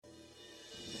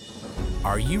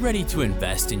Are you ready to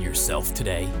invest in yourself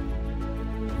today?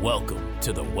 Welcome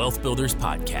to the Wealth Builders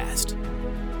Podcast,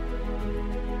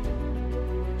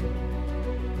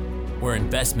 where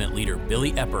investment leader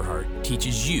Billy Epperhart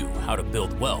teaches you how to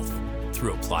build wealth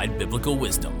through applied biblical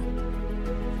wisdom.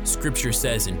 Scripture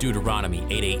says in Deuteronomy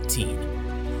 8:18,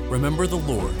 "Remember the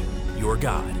Lord, your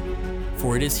God,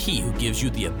 for it is He who gives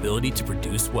you the ability to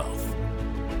produce wealth."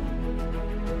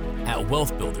 At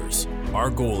Wealth Builders, our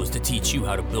goal is to teach you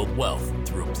how to build wealth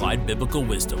through applied biblical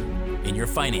wisdom in your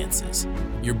finances,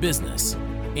 your business,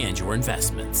 and your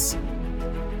investments.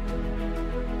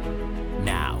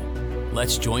 Now,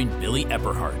 let's join Billy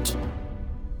Epperhart.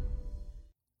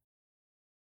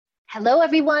 Hello,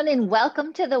 everyone, and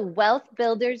welcome to the Wealth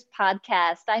Builders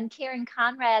Podcast. I'm Karen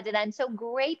Conrad, and I'm so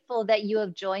grateful that you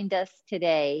have joined us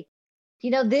today. You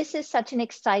know, this is such an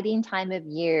exciting time of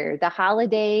year, the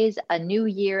holidays, a new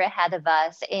year ahead of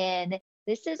us. And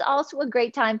this is also a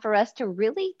great time for us to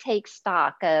really take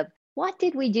stock of what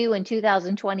did we do in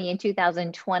 2020 and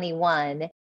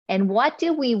 2021, and what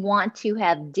do we want to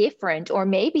have different, or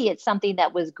maybe it's something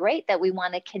that was great that we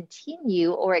want to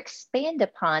continue or expand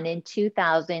upon in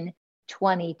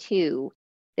 2022.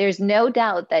 There's no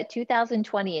doubt that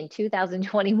 2020 and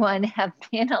 2021 have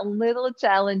been a little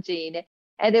challenging.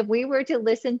 And if we were to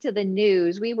listen to the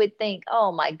news, we would think,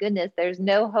 oh my goodness, there's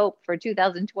no hope for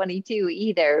 2022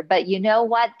 either. But you know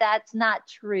what? That's not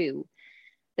true.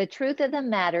 The truth of the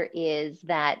matter is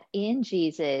that in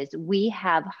Jesus, we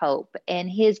have hope, and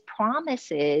his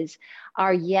promises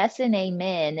are yes and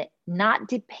amen, not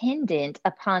dependent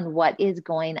upon what is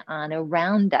going on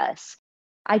around us.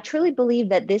 I truly believe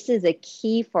that this is a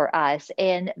key for us.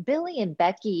 And Billy and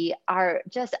Becky are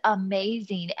just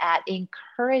amazing at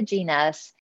encouraging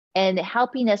us and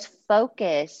helping us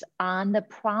focus on the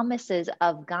promises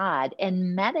of God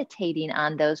and meditating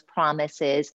on those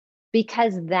promises,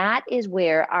 because that is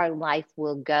where our life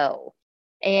will go.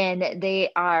 And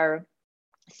they are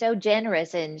so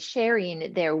generous in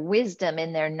sharing their wisdom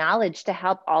and their knowledge to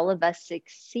help all of us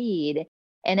succeed.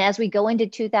 And as we go into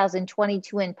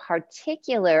 2022 in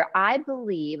particular, I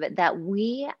believe that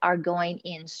we are going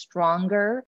in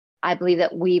stronger. I believe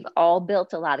that we've all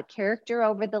built a lot of character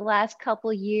over the last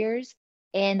couple years.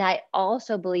 And I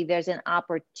also believe there's an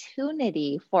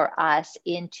opportunity for us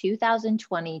in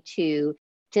 2022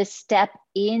 to step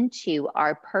into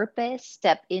our purpose,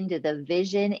 step into the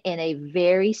vision in a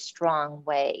very strong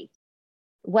way.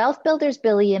 Wealth Builders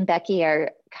Billy and Becky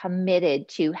are committed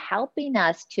to helping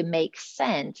us to make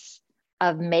sense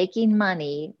of making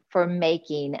money for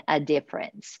making a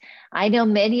difference. I know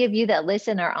many of you that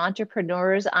listen are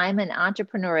entrepreneurs. I'm an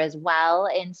entrepreneur as well.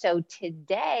 And so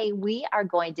today we are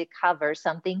going to cover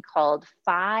something called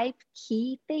 5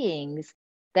 key things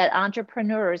that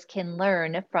entrepreneurs can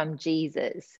learn from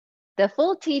Jesus. The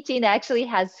full teaching actually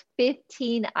has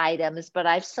 15 items, but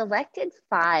I've selected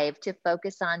 5 to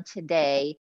focus on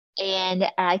today. And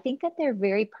I think that they're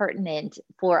very pertinent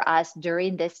for us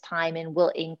during this time and will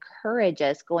encourage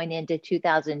us going into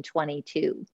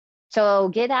 2022. So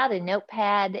get out a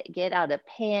notepad, get out a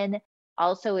pen.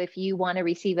 Also, if you want to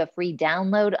receive a free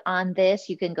download on this,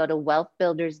 you can go to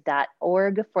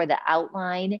wealthbuilders.org for the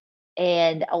outline.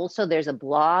 And also there's a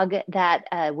blog that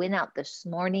went out this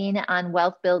morning on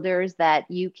Wealth Builders that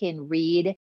you can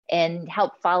read and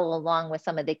help follow along with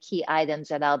some of the key items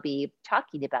that I'll be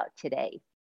talking about today.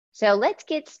 So let's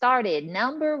get started.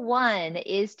 Number 1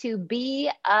 is to be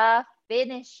a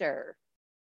finisher.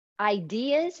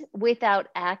 Ideas without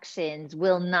actions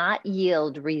will not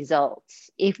yield results.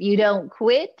 If you don't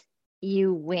quit,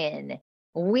 you win.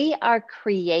 We are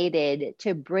created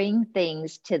to bring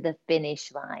things to the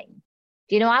finish line.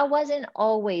 You know, I wasn't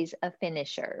always a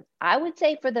finisher. I would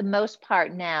say for the most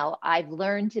part now, I've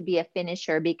learned to be a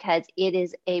finisher because it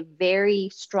is a very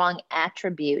strong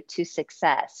attribute to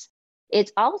success.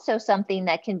 It's also something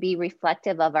that can be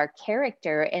reflective of our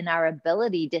character and our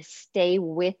ability to stay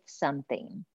with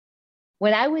something.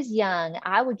 When I was young,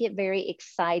 I would get very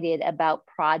excited about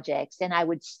projects and I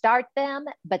would start them,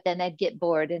 but then I'd get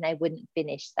bored and I wouldn't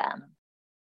finish them.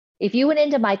 If you went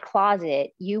into my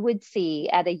closet, you would see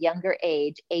at a younger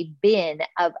age a bin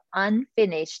of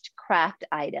unfinished craft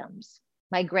items.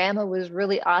 My grandma was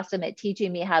really awesome at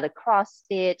teaching me how to cross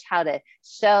stitch, how to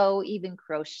sew, even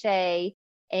crochet.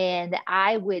 And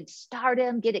I would start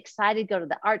them, get excited, go to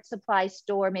the art supply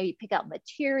store, maybe pick out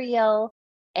material.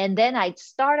 And then I'd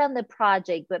start on the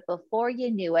project, but before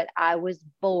you knew it, I was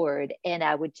bored and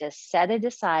I would just set it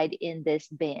aside in this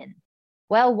bin.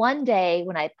 Well, one day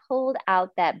when I pulled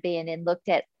out that bin and looked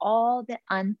at all the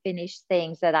unfinished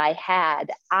things that I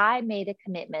had, I made a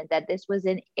commitment that this was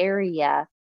an area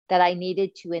that I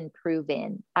needed to improve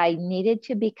in. I needed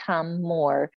to become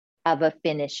more of a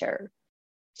finisher.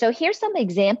 So here's some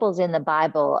examples in the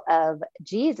Bible of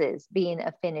Jesus being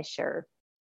a finisher.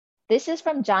 This is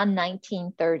from John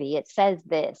 19:30. It says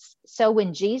this: "So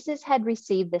when Jesus had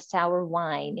received the sour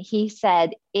wine, he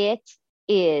said, 'It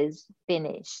is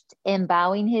finished.' And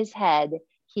bowing his head,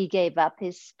 he gave up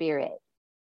his spirit."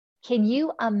 Can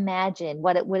you imagine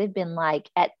what it would have been like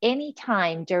at any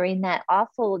time during that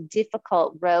awful,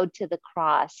 difficult road to the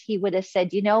cross? He would have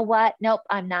said, "You know what? Nope,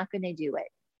 I'm not going to do it."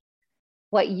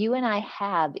 What you and I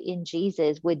have in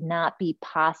Jesus would not be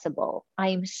possible. I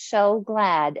am so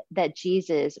glad that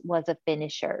Jesus was a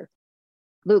finisher.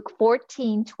 Luke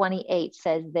 14:28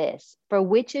 says this: "For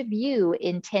which of you,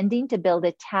 intending to build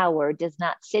a tower, does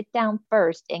not sit down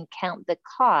first and count the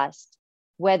cost,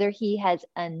 whether he has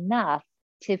enough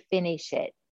to finish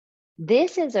it?"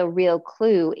 This is a real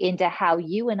clue into how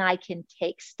you and I can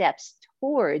take steps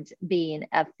towards being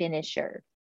a finisher.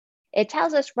 It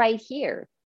tells us right here,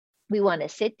 we want to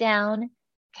sit down,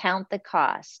 count the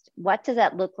cost. What does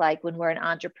that look like when we're an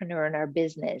entrepreneur in our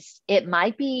business? It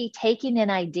might be taking an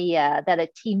idea that a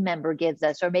team member gives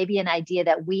us, or maybe an idea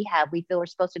that we feel we're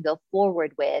supposed to go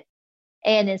forward with.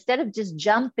 And instead of just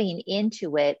jumping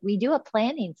into it, we do a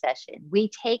planning session. We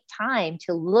take time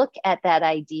to look at that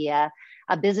idea.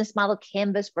 A business model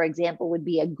canvas, for example, would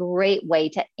be a great way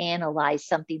to analyze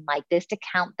something like this, to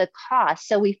count the cost,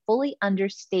 so we fully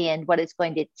understand what it's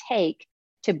going to take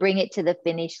to bring it to the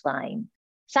finish line.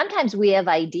 Sometimes we have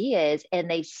ideas and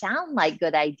they sound like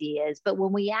good ideas, but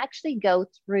when we actually go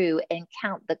through and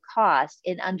count the cost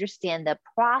and understand the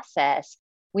process,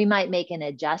 we might make an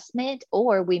adjustment,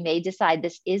 or we may decide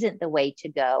this isn't the way to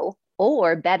go.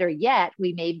 Or better yet,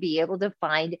 we may be able to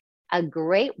find a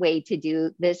great way to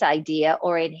do this idea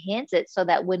or enhance it, so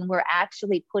that when we're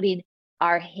actually putting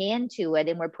our hand to it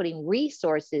and we're putting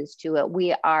resources to it,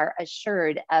 we are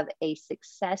assured of a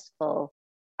successful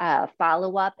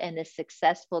follow-up and a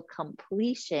successful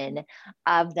completion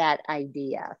of that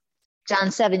idea. John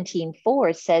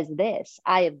 17:4 says this: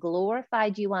 "I have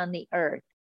glorified you on the earth.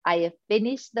 I have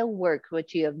finished the work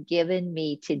which you have given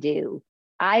me to do."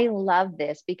 I love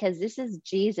this because this is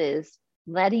Jesus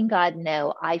letting God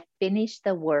know, I finished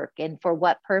the work. And for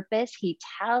what purpose? He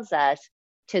tells us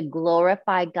to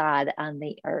glorify God on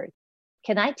the earth.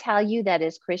 Can I tell you that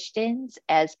as Christians,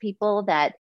 as people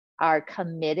that are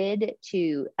committed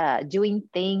to doing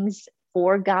things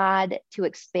for God, to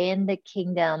expand the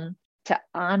kingdom, to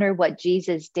honor what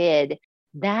Jesus did,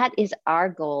 that is our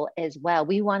goal as well.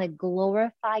 We want to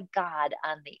glorify God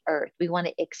on the earth. We want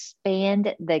to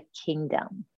expand the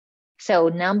kingdom. So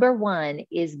number one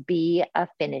is be a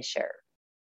finisher.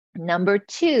 Number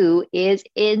two is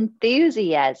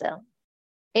enthusiasm.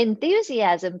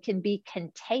 Enthusiasm can be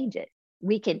contagious.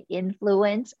 We can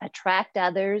influence, attract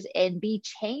others, and be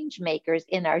change makers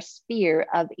in our sphere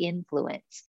of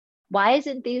influence. Why is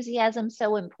enthusiasm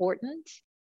so important?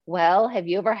 Well, have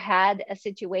you ever had a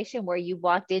situation where you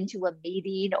walked into a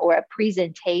meeting or a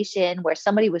presentation where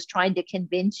somebody was trying to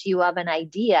convince you of an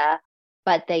idea,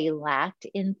 but they lacked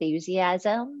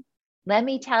enthusiasm? Let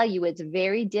me tell you, it's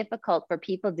very difficult for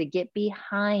people to get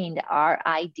behind our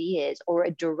ideas or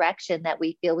a direction that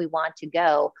we feel we want to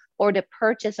go, or to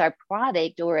purchase our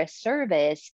product or a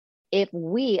service, if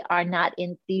we are not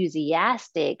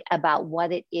enthusiastic about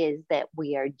what it is that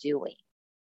we are doing.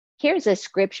 Here's a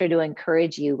scripture to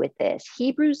encourage you with this.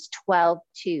 Hebrews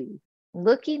 12:2,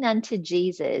 "Looking unto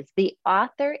Jesus, the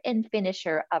author and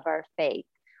finisher of our faith,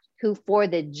 who for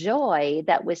the joy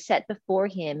that was set before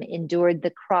him endured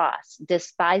the cross,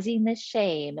 despising the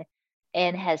shame,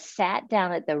 and has sat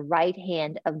down at the right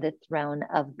hand of the throne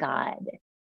of God."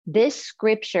 This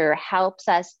scripture helps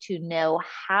us to know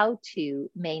how to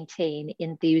maintain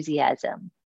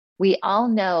enthusiasm. We all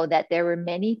know that there were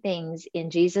many things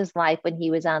in Jesus' life when he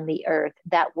was on the earth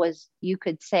that was, you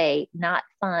could say, not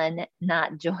fun,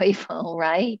 not joyful,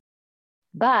 right?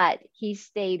 But he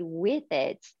stayed with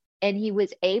it, and he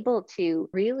was able to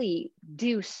really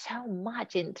do so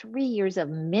much in 3 years of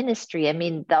ministry. I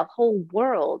mean, the whole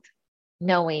world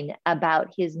knowing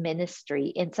about his ministry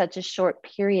in such a short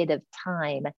period of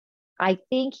time. I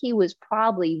think he was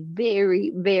probably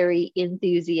very, very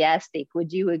enthusiastic.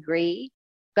 Would you agree?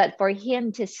 But for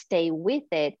him to stay with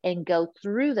it and go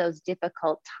through those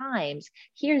difficult times,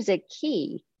 here's a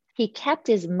key. He kept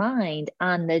his mind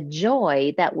on the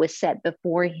joy that was set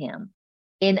before him.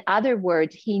 In other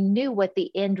words, he knew what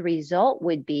the end result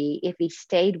would be if he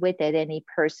stayed with it and he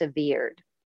persevered.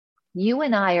 You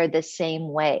and I are the same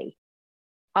way.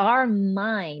 Our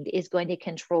mind is going to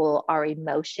control our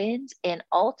emotions, and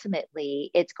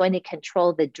ultimately, it's going to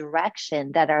control the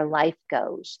direction that our life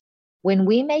goes. When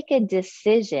we make a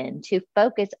decision to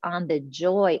focus on the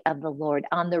joy of the Lord,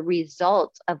 on the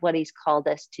results of what He's called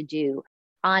us to do,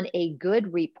 on a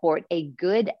good report, a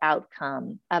good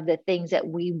outcome of the things that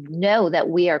we know that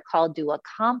we are called to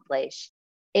accomplish,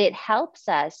 it helps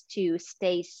us to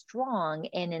stay strong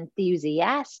and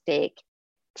enthusiastic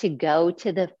to go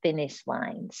to the finish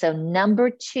line. So, number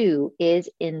 2 is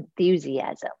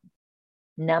enthusiasm.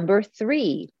 Number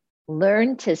 3,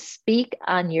 learn to speak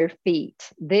on your feet.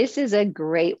 This is a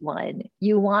great one.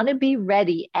 You want to be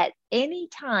ready at any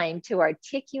time to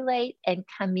articulate and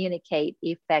communicate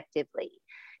effectively.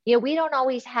 We don't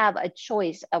always have a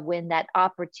choice of when that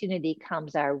opportunity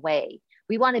comes our way.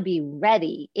 We want to be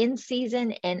ready in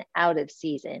season and out of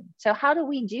season. So, how do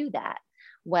we do that?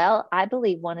 Well, I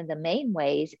believe one of the main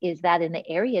ways is that in the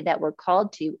area that we're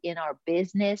called to in our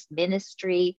business,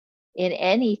 ministry, in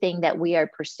anything that we are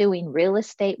pursuing, real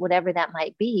estate, whatever that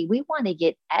might be, we want to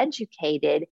get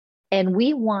educated and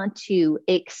we want to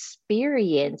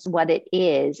experience what it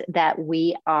is that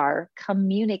we are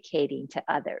communicating to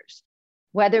others.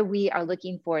 Whether we are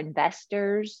looking for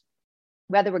investors,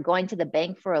 whether we're going to the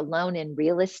bank for a loan in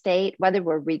real estate, whether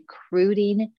we're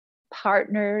recruiting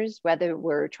partners, whether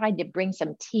we're trying to bring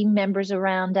some team members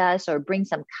around us or bring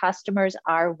some customers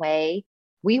our way,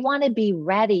 we want to be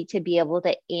ready to be able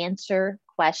to answer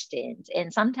questions.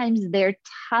 And sometimes they're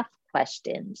tough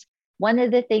questions. One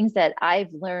of the things that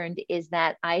I've learned is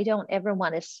that I don't ever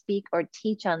want to speak or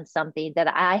teach on something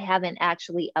that I haven't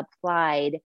actually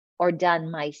applied or done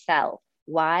myself.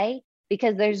 Why?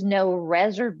 Because there's no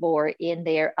reservoir in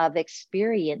there of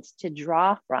experience to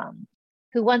draw from.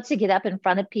 Who wants to get up in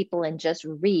front of people and just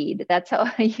read? That's how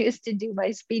I used to do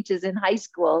my speeches in high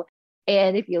school.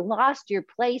 And if you lost your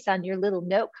place on your little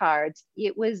note cards,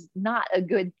 it was not a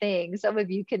good thing. Some of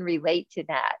you can relate to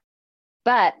that.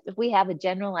 But if we have a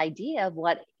general idea of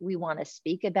what we want to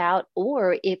speak about,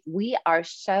 or if we are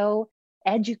so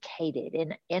educated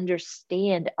and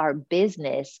understand our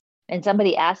business, and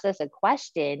somebody asks us a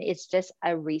question, it's just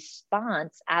a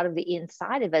response out of the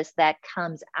inside of us that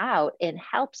comes out and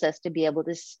helps us to be able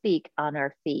to speak on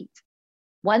our feet.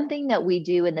 One thing that we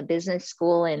do in the business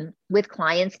school and with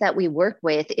clients that we work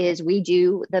with is we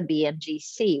do the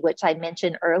BMGC, which I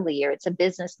mentioned earlier. It's a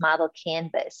business model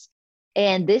canvas.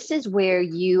 And this is where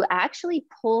you actually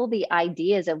pull the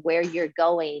ideas of where you're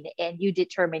going and you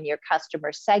determine your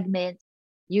customer segment,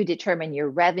 you determine your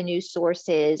revenue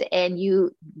sources, and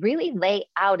you really lay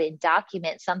out and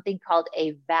document something called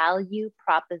a value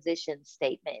proposition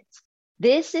statement.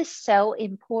 This is so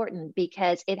important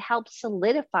because it helps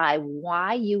solidify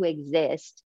why you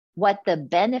exist, what the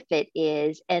benefit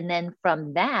is, and then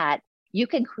from that, you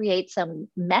can create some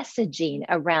messaging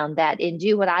around that and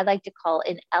do what I like to call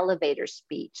an elevator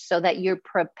speech so that you're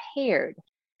prepared.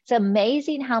 It's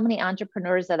amazing how many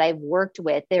entrepreneurs that I've worked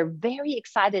with, they're very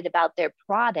excited about their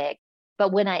product,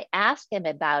 but when I ask them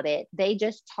about it, they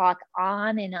just talk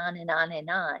on and on and on and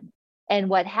on. And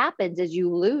what happens is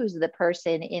you lose the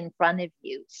person in front of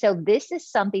you. So this is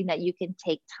something that you can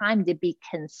take time to be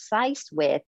concise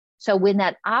with. So when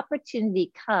that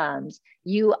opportunity comes,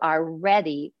 you are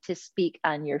ready to speak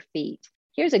on your feet.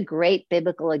 Here's a great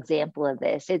biblical example of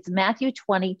this. It's Matthew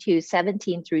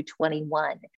 22:17 through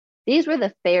 21. These were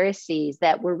the Pharisees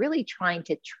that were really trying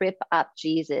to trip up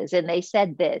Jesus. And they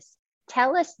said this,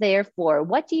 "Tell us therefore,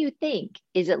 what do you think?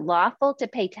 Is it lawful to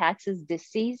pay taxes to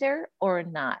Caesar or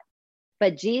not?"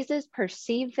 But Jesus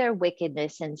perceived their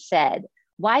wickedness and said,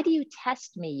 "Why do you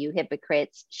test me, you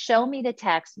hypocrites? Show me the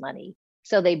tax money."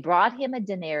 So they brought him a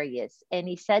denarius, and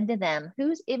he said to them,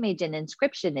 "Whose image and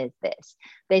inscription is this?"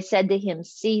 They said to him,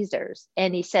 "Caesar's."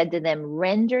 And he said to them,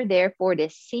 "Render therefore to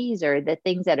Caesar the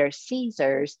things that are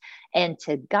Caesar's, and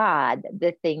to God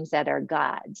the things that are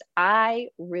God's." I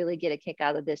really get a kick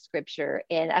out of this scripture,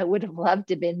 and I would have loved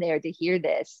to have been there to hear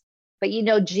this. But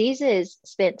Jesus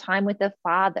spent time with the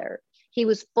Father. He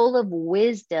was full of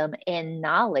wisdom and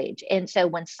knowledge. And so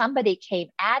when somebody came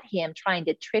at him trying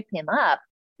to trip him up,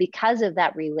 because of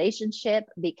that relationship,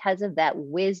 because of that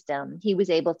wisdom, he was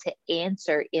able to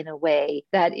answer in a way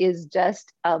that is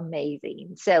just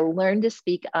amazing. So learn to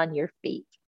speak on your feet.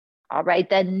 All right,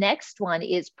 the next one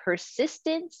is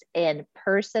persistence and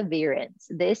perseverance.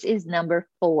 This is number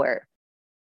 4.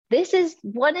 This is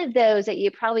one of those that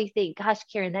you probably think, gosh,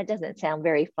 Karen, that doesn't sound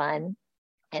very fun.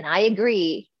 And I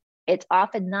agree. It's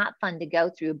often not fun to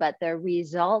go through, but the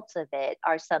results of it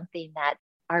are something that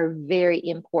are very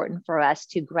important for us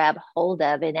to grab hold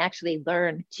of and actually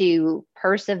learn to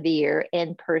persevere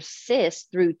and persist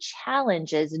through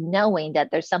challenges, knowing that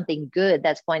there's something good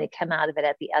that's going to come out of it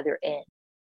at the other end.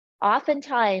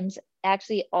 Oftentimes,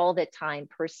 actually all the time,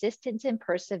 persistence and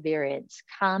perseverance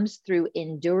comes through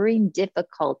enduring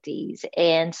difficulties,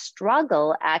 and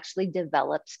struggle actually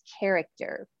develops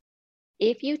character.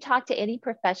 If you talk to any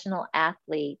professional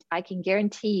athlete, I can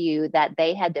guarantee you that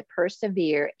they had to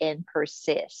persevere and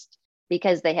persist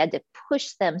because they had to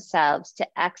push themselves to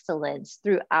excellence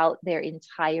throughout their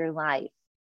entire life.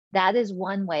 That is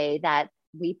one way that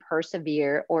we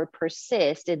persevere or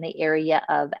persist in the area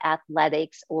of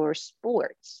athletics or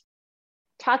sports.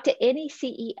 Talk to any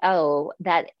CEO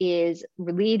that is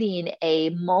leading a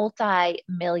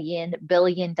multi-million,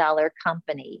 billion-dollar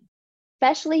company,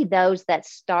 especially those that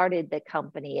started the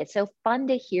company. It's so fun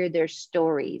to hear their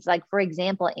stories. Like, for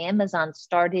example, Amazon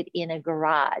started in a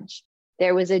garage.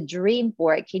 There was a dream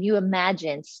for it. Can you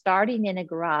imagine starting in a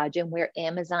garage and where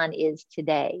Amazon is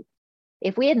today?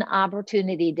 If we had an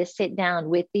opportunity to sit down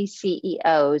with these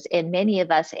CEOs, and many of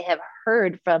us have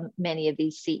heard from many of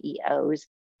these CEOs,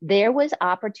 there was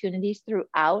opportunities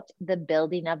throughout the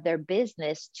building of their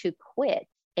business to quit,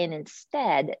 and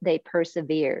instead they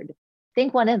persevered. I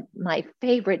think one of my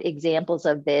favorite examples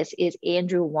of this is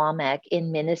Andrew Wommack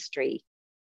in ministry.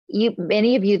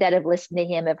 Many of you that have listened to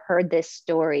him have heard this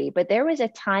story, but there was a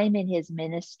time in his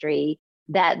ministry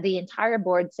that the entire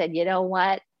board said, you know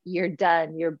what, you're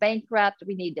done, you're bankrupt,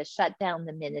 we need to shut down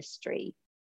the ministry.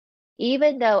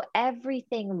 Even though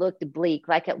everything looked bleak,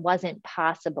 like it wasn't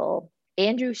possible,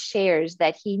 Andrew shares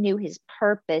that he knew his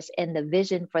purpose and the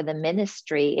vision for the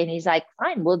ministry. And he's like,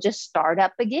 fine, we'll just start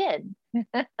up again.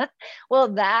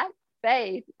 Well, that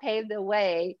faith paved the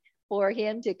way for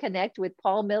him to connect with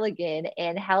Paul Milligan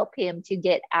and help him to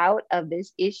get out of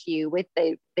this issue with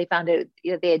they found out,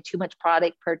 they had too much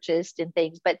product purchased and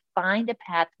things, but find a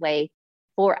pathway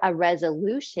for a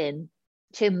resolution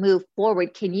to move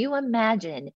forward. Can you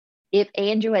imagine if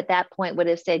Andrew at that point would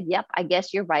have said, yep, I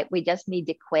guess you're right, we just need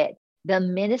to quit? The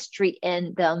ministry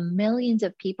and the millions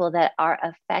of people that are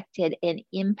affected and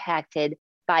impacted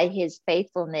by his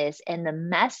faithfulness and the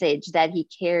message that he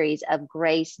carries of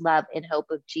grace, love, and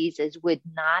hope of Jesus would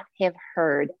not have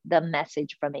heard the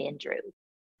message from Andrew.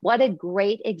 What a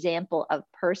great example of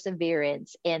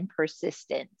perseverance and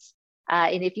persistence.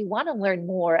 And if you want to learn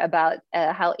more about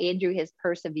how Andrew has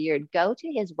persevered, go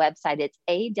to his website. It's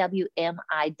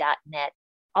awmi.net.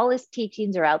 All his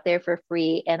teachings are out there for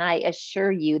free, and I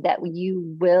assure you that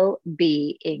you will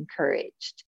be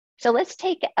encouraged. So let's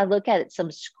take a look at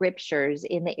some scriptures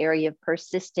in the area of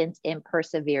persistence and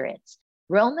perseverance.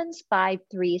 Romans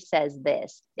 5:3 says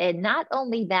this, and not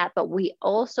only that, but we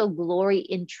also glory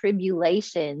in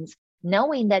tribulations,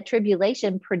 knowing that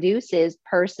tribulation produces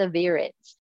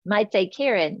perseverance. Might say,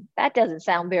 Karen, that doesn't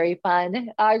sound very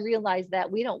fun. I realize that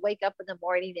we don't wake up in the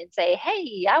morning and say,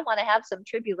 hey, I want to have some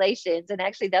tribulations. And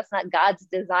actually, that's not God's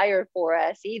desire for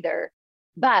us either.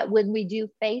 But when we do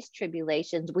face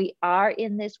tribulations, we are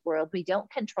in this world. We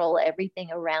don't control everything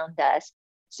around us.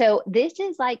 So this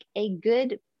is like a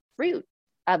good fruit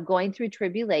of going through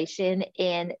tribulation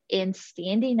and in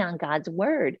standing on God's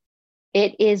word.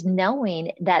 It is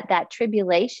knowing that that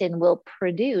tribulation will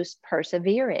produce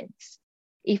perseverance.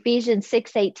 Ephesians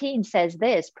 6:18 says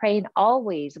this, praying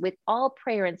always with all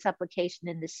prayer and supplication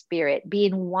in the Spirit,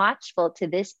 being watchful to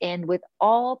this end with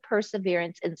all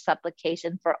perseverance and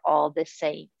supplication for all the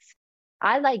saints.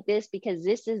 I like this because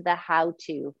this is the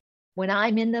how-to. When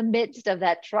I'm in the midst of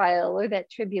that trial or that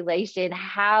tribulation,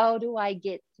 how do I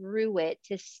get through it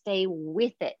to stay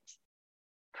with it?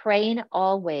 Praying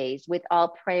always with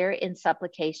all prayer and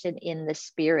supplication in the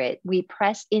Spirit. We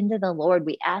press into the Lord.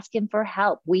 We ask him for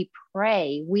help. We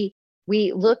pray. We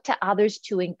look to others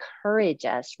to encourage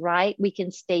us, right? We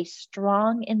can stay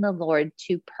strong in the Lord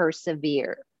to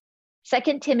persevere.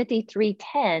 2 Timothy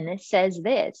 3:10 says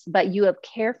this, but you have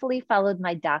carefully followed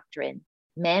my doctrine,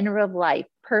 manner of life,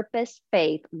 purpose,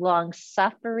 faith,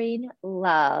 long-suffering,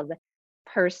 love,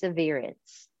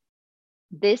 perseverance.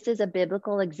 This is a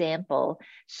biblical example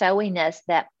showing us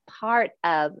that part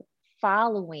of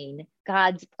following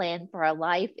God's plan for our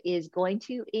life is going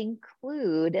to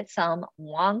include some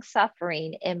long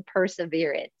suffering and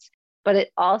perseverance, but it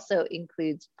also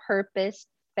includes purpose,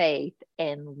 faith,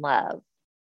 and love.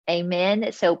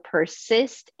 Amen. So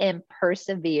persist and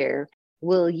persevere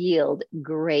will yield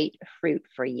great fruit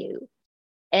for you.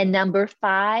 And number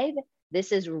 5,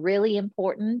 this is really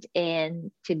important,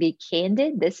 and to be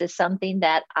candid, this is something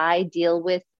that I deal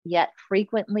with yet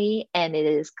frequently, and it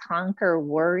is conquer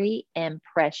worry and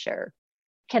pressure.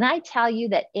 Can I tell you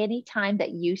that anytime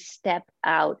that you step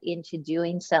out into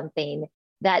doing something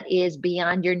that is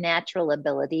beyond your natural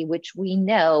ability, which we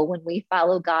know when we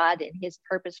follow God and his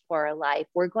purpose for our life,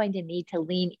 we're going to need to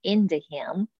lean into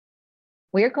him.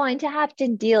 We're going to have to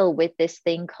deal with this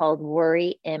thing called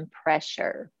worry and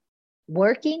pressure.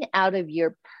 Working out of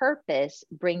your purpose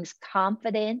brings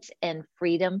confidence and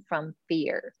freedom from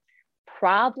fear.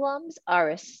 Problems are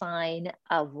a sign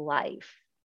of life.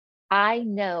 I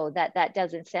know that that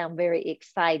doesn't sound very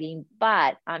exciting,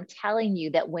 but I'm telling you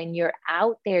that when you're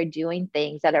out there doing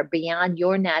things that are beyond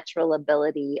your natural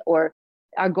ability or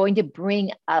are going to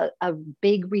bring a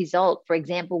big result, for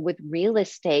example, with real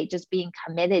estate, just being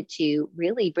committed to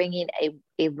really bringing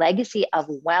a legacy of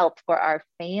wealth for our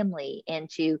family and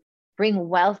to bring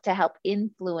wealth to help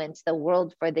influence the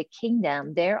world for the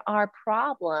kingdom, there are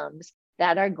problems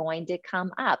that are going to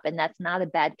come up. And that's not a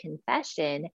bad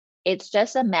confession. It's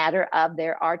just a matter of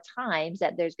there are times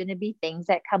that there's going to be things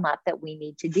that come up that we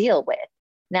need to deal with.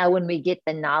 Now, when we get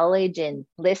the knowledge and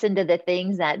listen to the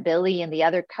things that Billy and the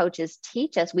other coaches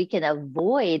teach us, we can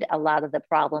avoid a lot of the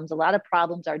problems. A lot of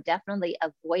problems are definitely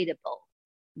avoidable.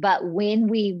 But when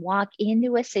we walk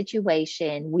into a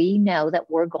situation, we know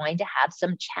that we're going to have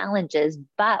some challenges,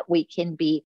 but we can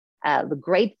be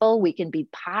grateful, we can be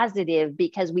positive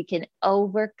because we can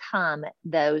overcome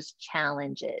those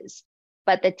challenges.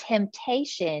 But the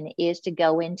temptation is to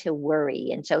go into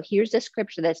worry. And so here's the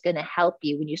scripture that's going to help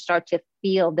you when you start to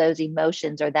feel those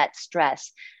emotions or that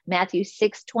stress. Matthew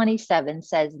 6:27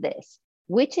 says this,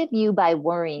 which of you by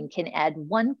worrying can add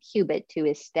 1 cubit to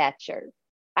his stature?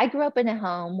 I grew up in a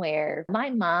home where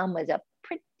my mom was a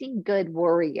pretty good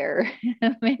worrier.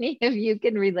 Many of you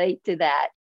can relate to that.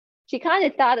 She kind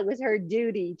of thought it was her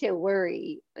duty to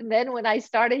worry. And then when I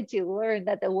started to learn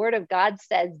that the word of God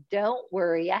says, don't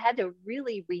worry, I had to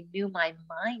really renew my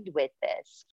mind with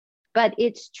this. But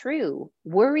it's true.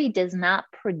 Worry does not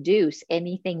produce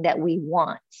anything that we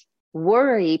want.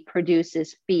 Worry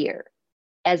produces fear.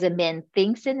 As a man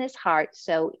thinks in his heart,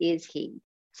 so is he.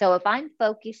 So if I'm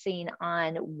focusing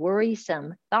on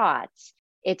worrisome thoughts,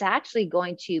 it's actually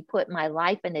going to put my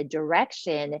life in a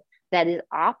direction that is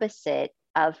opposite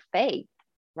of faith,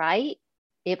 right?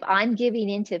 If I'm giving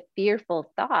into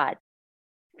fearful thought,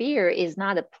 fear is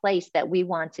not a place that we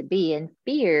want to be in.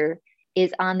 Fear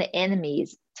is on the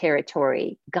enemy's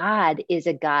territory. God is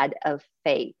a God of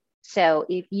faith. So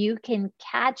if you can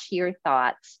catch your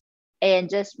thoughts and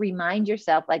just remind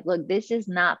yourself, like, look, this is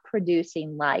not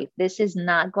producing life. This is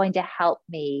not going to help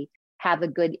me have a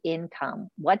good income.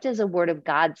 What does the word of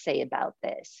God say about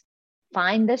this?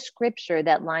 Find the scripture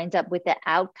that lines up with the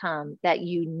outcome that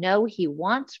you know he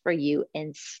wants for you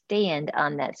and stand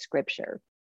on that scripture.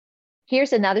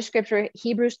 Here's another scripture.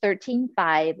 Hebrews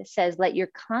 13:5 says, let your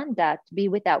conduct be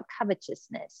without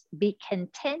covetousness. Be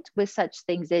content with such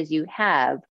things as you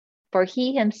have, for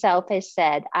he himself has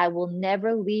said, I will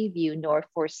never leave you nor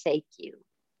forsake you.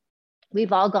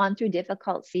 We've all gone through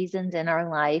difficult seasons in our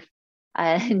life.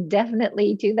 And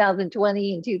definitely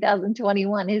 2020 and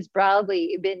 2021 has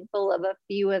probably been full of a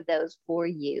few of those for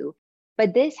you.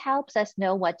 But this helps us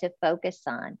know what to focus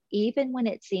on, even when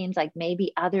it seems like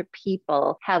maybe other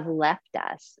people have left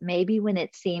us, maybe when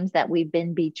it seems that we've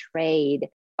been betrayed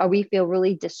or we feel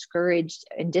really discouraged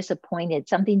and disappointed,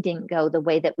 something didn't go the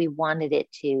way that we wanted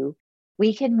it to.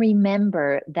 We can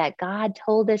remember that God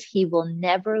told us he will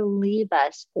never leave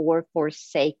us or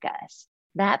forsake us.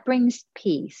 That brings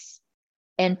peace.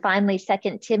 And finally,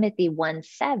 2 Timothy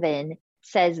 1:7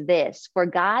 says this, for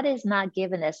God has not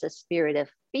given us a spirit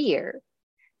of fear,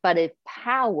 but of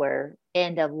power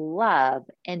and of love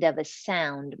and of a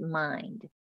sound mind.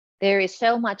 There is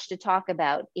so much to talk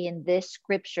about in this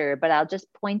scripture, but I'll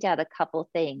just point out a couple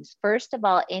things. First of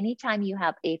all, anytime you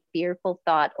have a fearful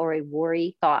thought or a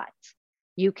worry thought,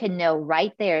 you can know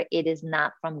right there it is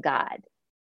not from God.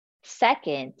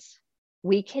 Second,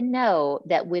 we can know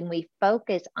that when we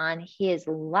focus on his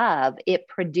love, it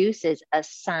produces a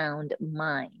sound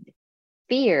mind.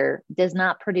 Fear does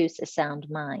not produce a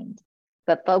sound mind,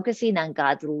 but focusing on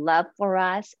God's love for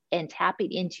us and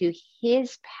tapping into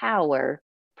his power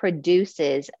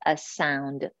produces a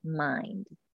sound mind.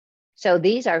 So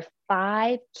these are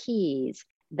 5 keys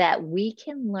that we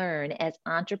can learn as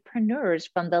entrepreneurs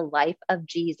from the life of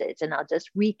Jesus. And I'll just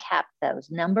recap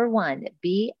those. Number 1,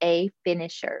 be a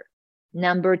finisher.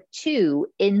 Number 2,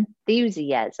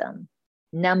 enthusiasm.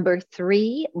 Number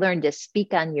 3, learn to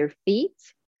speak on your feet.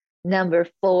 Number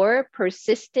 4,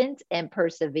 persistence and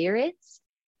perseverance.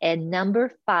 And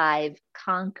number 5,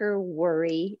 conquer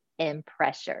worry and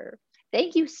pressure.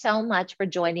 Thank you so much for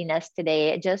joining us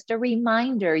today. Just a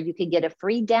reminder, you can get a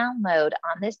free download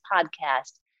on this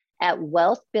podcast at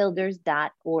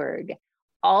wealthbuilders.org.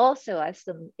 Also, I have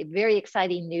some very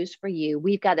exciting news for you.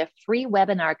 We've got a free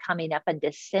webinar coming up on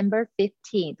December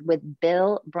 15th with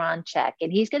Bill Bronchek,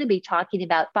 and he's going to be talking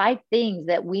about 5 things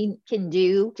that we can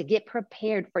do to get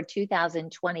prepared for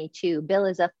 2022. Bill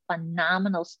is a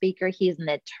phenomenal speaker. He's an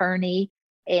attorney,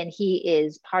 and he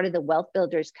is part of the Wealth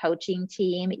Builders coaching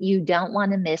team. You don't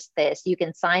want to miss this. You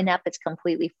can sign up. It's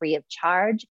completely free of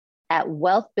charge at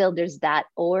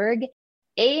wealthbuilders.org.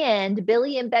 And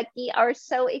Billy and Becky are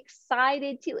so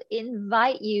excited to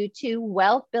invite you to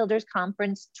Wealth Builders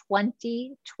Conference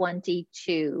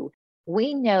 2022.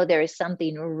 We know there is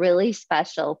something really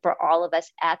special for all of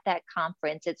us at that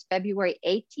conference. It's February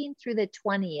 18th through the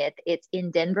 20th. It's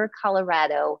in Denver,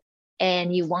 Colorado,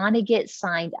 and you want to get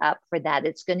signed up for that.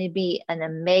 It's going to be an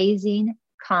amazing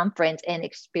conference and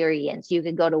experience. You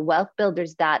can go to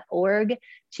wealthbuilders.org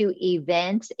to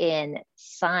events and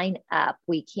sign up.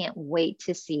 We can't wait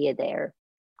to see you there.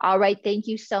 All right. Thank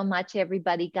you so much,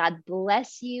 everybody. God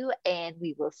bless you. And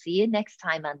we will see you next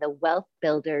time on the Wealth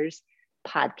Builders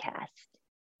podcast.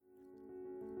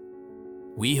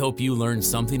 We hope you learned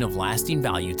something of lasting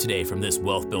value today from this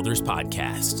Wealth Builders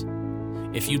podcast.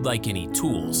 If you'd like any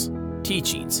tools,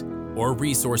 teachings, or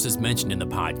resources mentioned in the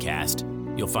podcast,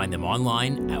 you'll find them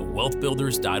online at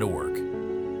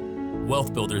wealthbuilders.org.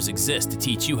 Wealth Builders exists to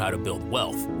teach you how to build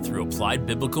wealth through applied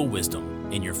biblical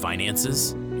wisdom in your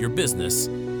finances, your business,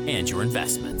 and your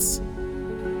investments.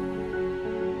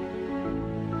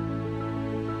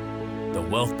 The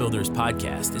Wealth Builders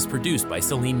podcast is produced by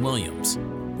Celine Williams,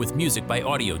 with music by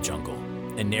Audio Jungle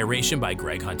and narration by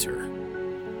Greg Hunter.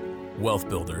 Wealth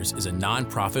Builders is a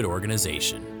nonprofit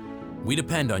organization. We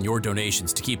depend on your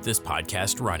donations to keep this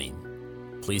podcast running.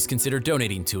 Please consider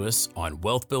donating to us on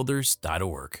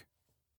wealthbuilders.org.